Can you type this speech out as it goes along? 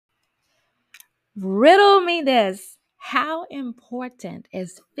Riddle me this. How important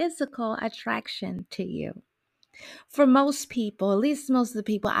is physical attraction to you? For most people, at least most of the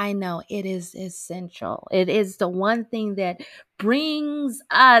people I know, it is essential. It is the one thing that brings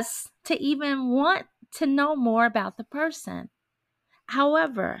us to even want to know more about the person.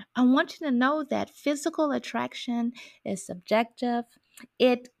 However, I want you to know that physical attraction is subjective.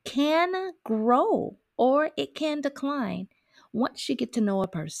 It can grow or it can decline once you get to know a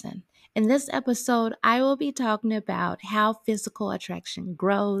person. In this episode, I will be talking about how physical attraction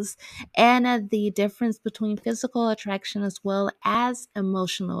grows and the difference between physical attraction as well as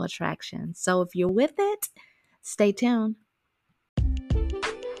emotional attraction. So if you're with it, stay tuned.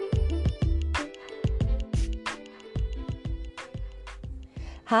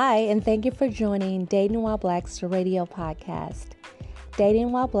 Hi, and thank you for joining Dating While Black's radio podcast.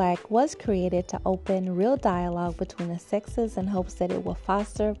 Dating While Black was created to open real dialogue between the sexes in hopes that it will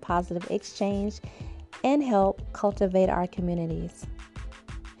foster positive exchange and help cultivate our communities.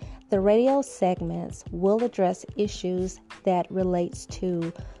 The radio segments will address issues that relates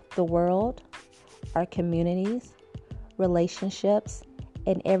to the world, our communities, relationships,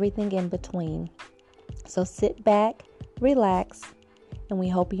 and everything in between. So sit back, relax, and we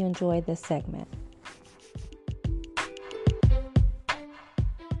hope you enjoy this segment.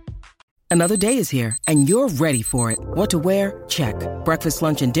 Another day is here, and you're ready for it. What to wear? Check. Breakfast,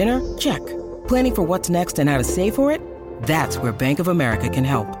 lunch, and dinner? Check. Planning for what's next and how to save for it? That's where Bank of America can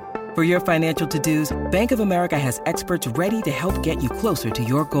help. For your financial to-dos, Bank of America has experts ready to help get you closer to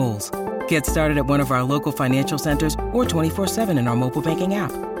your goals. Get started at one of our local financial centers or 24/7 in our mobile banking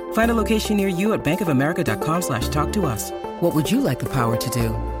app. Find a location near you at bankofamerica.com/talktous. What would you like the power to do?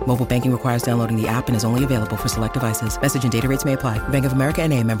 Mobile banking requires downloading the app and is only available for select devices. Message and data rates may apply. Bank of America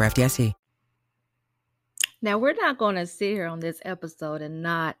N.A., member FDIC. Now we're not going to sit here on this episode and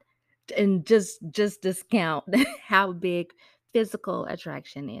just discount how big physical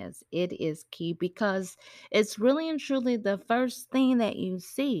attraction is. It is key because it's really and truly the first thing that you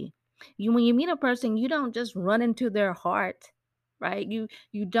see. You when you meet a person, you don't just run into their heart, right? You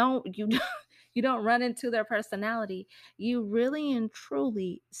don't you don't run into their personality. You really and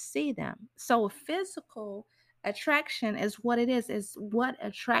truly see them. So physical attraction is what it is what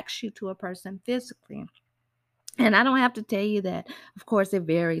attracts you to a person physically. And I don't have to tell you that, of course, it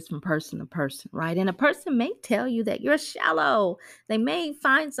varies from person to person, right? And a person may tell you that you're shallow. They may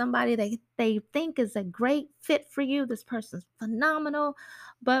find somebody they think is a great fit for you. This person's phenomenal.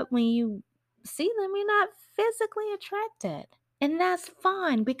 But when you see them, you're not physically attracted. And that's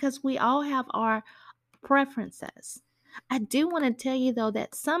fine because we all have our preferences. I do want to tell you though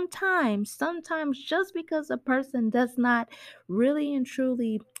that sometimes just because a person does not really and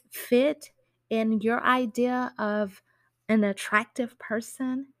truly fit in your idea of an attractive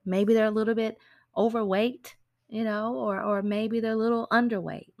person, maybe they're a little bit overweight, or maybe they're a little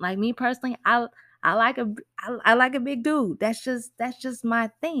underweight. Like me personally, I like I like a big dude. That's just my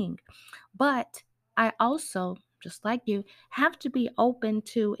thing. But I also, just like you, have to be open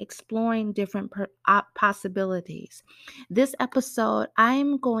to exploring different possibilities. This episode,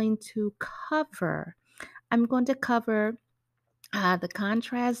 I'm going to cover the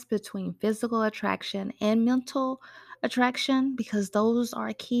contrast between physical attraction and mental attraction because those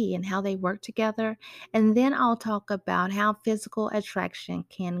are key and how they work together. And then I'll talk about how physical attraction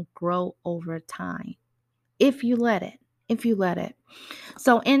can grow over time if you let it. If you let it.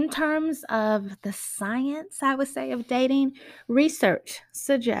 So, in terms of the science, I would say, of dating, research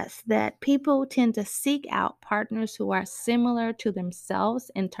suggests that people tend to seek out partners who are similar to themselves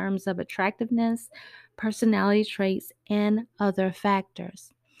in terms of attractiveness, personality traits, and other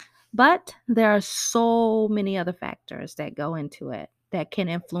factors. But there are so many other factors that go into it that can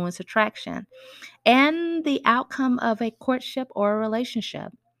influence attraction and the outcome of a courtship or a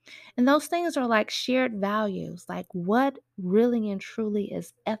relationship. And those things are like shared values, like what really and truly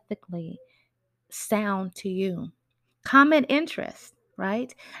is ethically sound to you. Common interest,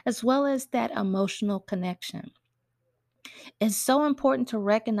 right? As well as that emotional connection. It's so important to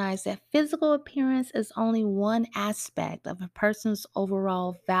recognize that physical appearance is only one aspect of a person's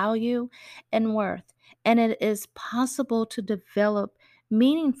overall value and worth, and it is possible to develop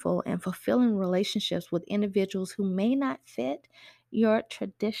meaningful and fulfilling relationships with individuals who may not fit your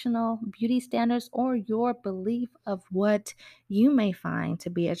traditional beauty standards or your belief of what you may find to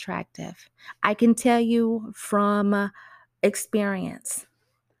be attractive. I can tell you from experience,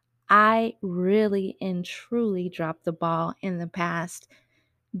 I really and truly dropped the ball in the past,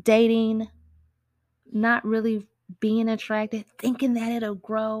 dating not really being attracted, thinking that it'll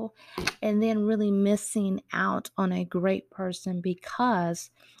grow, and then really missing out on a great person because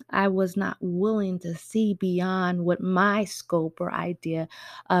I was not willing to see beyond what my scope or idea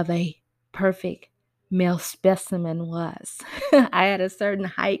of a perfect male specimen was. I had a certain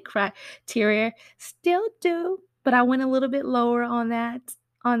height criteria, still do, but I went a little bit lower on that.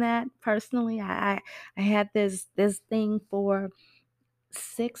 Personally, I had this thing for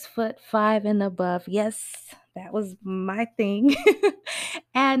 6'5" and above. Yes, that was my thing.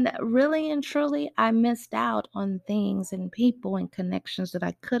 And really and truly, I missed out on things and people and connections that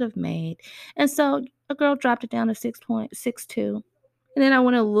I could have made. And so a girl dropped it down to 6.62. And then I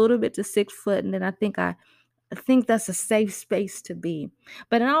went a little bit to 6 foot. And then I think that's a safe space to be.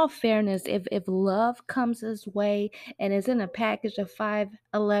 But in all fairness, if love comes his way and is in a package of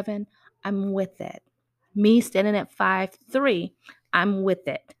 5'11", I'm with it. Me standing at 5'3", I'm with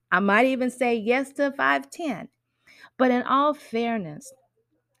it. I might even say yes to 5'10". But in all fairness,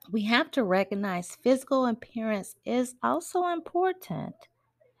 we have to recognize physical appearance is also important.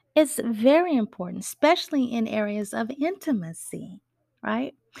 It's very important, especially in areas of intimacy,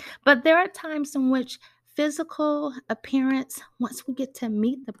 right? But there are times in which physical appearance, once we get to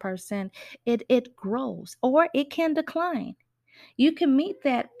meet the person, it grows or it can decline. You can meet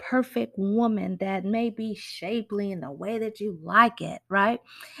that perfect woman that may be shapely in the way that you like it, right?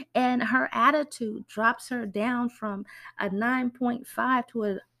 And her attitude drops her down from a 9.5 to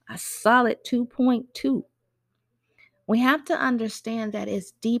a solid 2.2. We have to understand that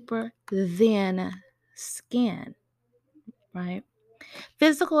it's deeper than skin, right?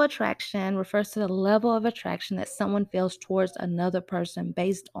 Physical attraction refers to the level of attraction that someone feels towards another person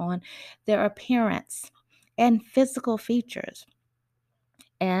based on their appearance and physical features.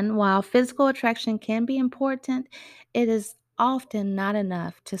 And while physical attraction can be important, it is often not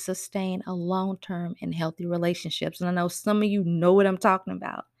enough to sustain a long-term and healthy relationships. And I know some of you know what I'm talking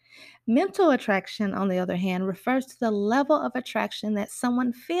about. Mental attraction, on the other hand, refers to the level of attraction that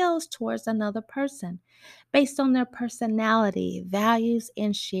someone feels towards another person based on their personality, values,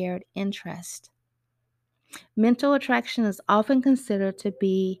 and shared interest. Mental attraction is often considered to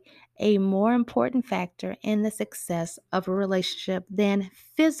be a more important factor in the success of a relationship than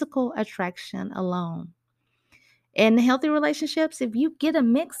physical attraction alone. In healthy relationships, if you get a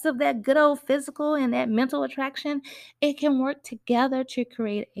mix of that good old physical and that mental attraction, it can work together to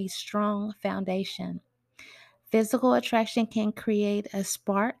create a strong foundation. Physical attraction can create a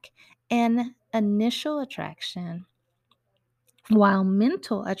spark and initial attraction, while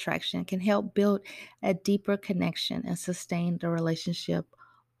mental attraction can help build a deeper connection and sustain the relationship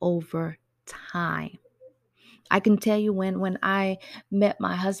over time. I can tell you when I met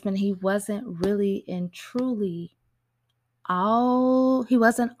my husband, he wasn't really and truly he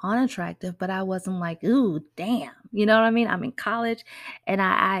wasn't unattractive, but I wasn't like, ooh, damn. You know what I mean? I'm in college and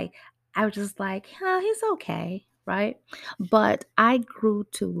I was just like, he's okay, right? But I grew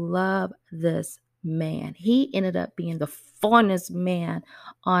to love this man. He ended up being the funnest man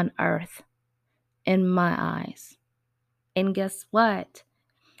on earth in my eyes. And guess what?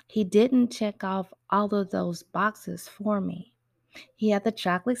 He didn't check off all of those boxes for me. He had the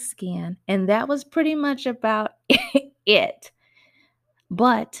chocolate skin, and that was pretty much about it.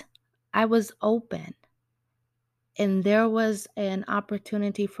 But I was open, and there was an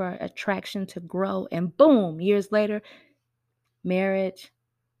opportunity for attraction to grow. And boom, years later, marriage,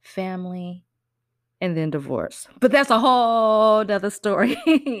 family, and then divorce. But that's a whole nother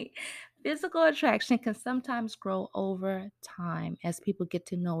story. Physical attraction can sometimes grow over time as people get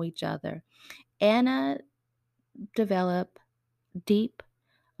to know each other and develop deep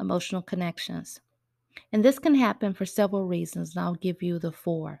emotional connections. And this can happen for several reasons, and I'll give you the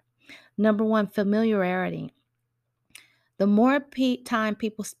four. Number one, familiarity. The more time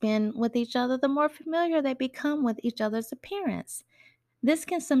people spend with each other, the more familiar they become with each other's appearance. This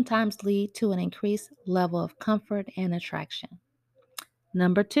can sometimes lead to an increased level of comfort and attraction.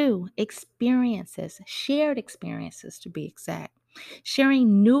 Number two, experiences, shared experiences to be exact.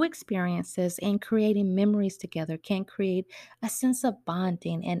 Sharing new experiences and creating memories together can create a sense of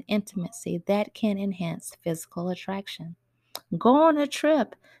bonding and intimacy that can enhance physical attraction. Go on a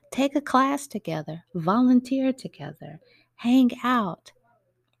trip, take a class together, volunteer together, hang out.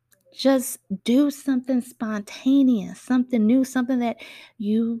 Just do something spontaneous, something new, something that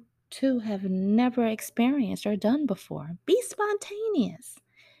you two have never experienced or done before. Be spontaneous.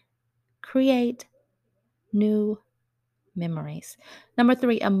 Create new memories. Number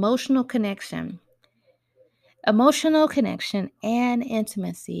three, emotional connection. Emotional connection and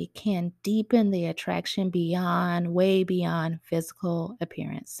intimacy can deepen the attraction way beyond physical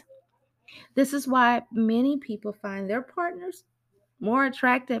appearance. This is why many people find their partners more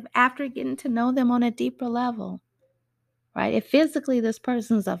attractive after getting to know them on a deeper level, right? If physically this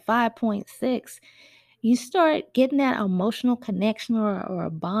person's a 5.6, you start getting that emotional connection or a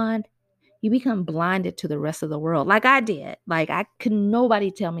bond, you become blinded to the rest of the world. Like I did. Like I could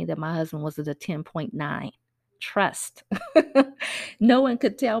nobody tell me that my husband was at a 10.9. Trust. No one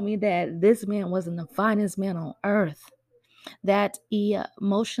could tell me that this man wasn't the finest man on earth. That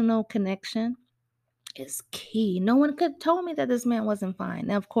emotional connection is key. No one could told me that this man wasn't fine.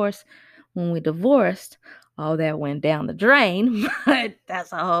 Now, of course, when we divorced, all that went down the drain, but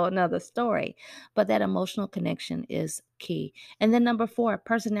that's a whole nother story. But that emotional connection is key. And then number 4,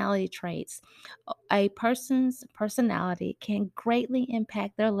 personality traits. A person's personality can greatly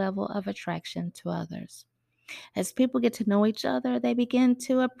impact their level of attraction to others. As people get to know each other, they begin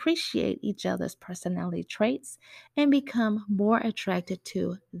to appreciate each other's personality traits and become more attracted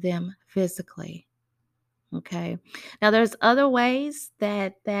to them physically. Okay. Now there's other ways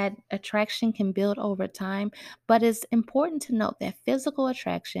that attraction can build over time, but it's important to note that physical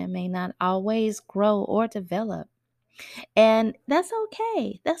attraction may not always grow or develop. And that's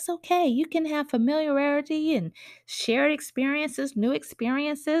okay. That's okay. You can have familiarity and shared experiences, new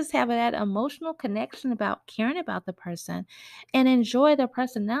experiences, have that emotional connection about caring about the person and enjoy their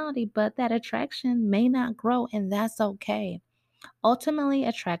personality, but that attraction may not grow, and that's okay. Ultimately,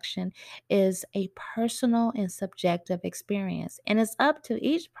 attraction is a personal and subjective experience, and it's up to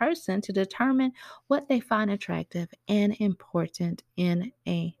each person to determine what they find attractive and important in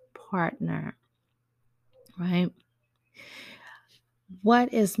a partner, right?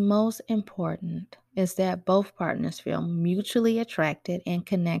 What is most important is that both partners feel mutually attracted and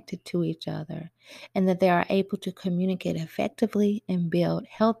connected to each other, and that they are able to communicate effectively and build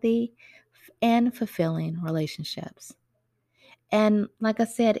healthy and fulfilling relationships. And like I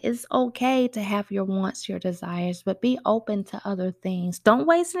said, it's okay to have your wants, your desires, but be open to other things. Don't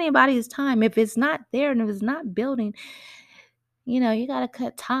waste anybody's time. If it's not there and if it's not building, you got to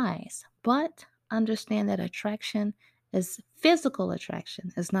cut ties. But understand that physical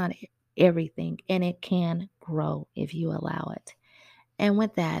attraction is not everything, and it can grow if you allow it. And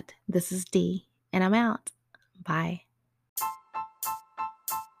with that, this is Dee, and I'm out. Bye.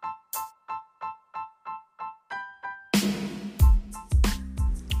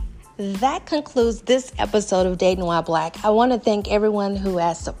 That concludes this episode of Dating While Black. I want to thank everyone who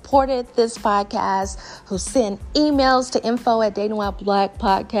has supported this podcast, who sent emails to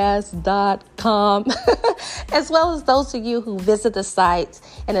info@datingwhileblackpodcast.com, as well as those of you who visit the site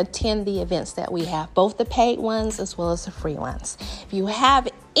and attend the events that we have, both the paid ones as well as the free ones. If you have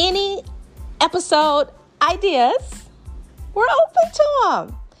any episode ideas, we're open to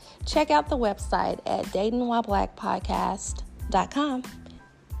them. Check out the website at datingwhileblackpodcast.com.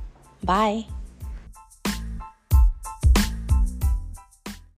 Bye.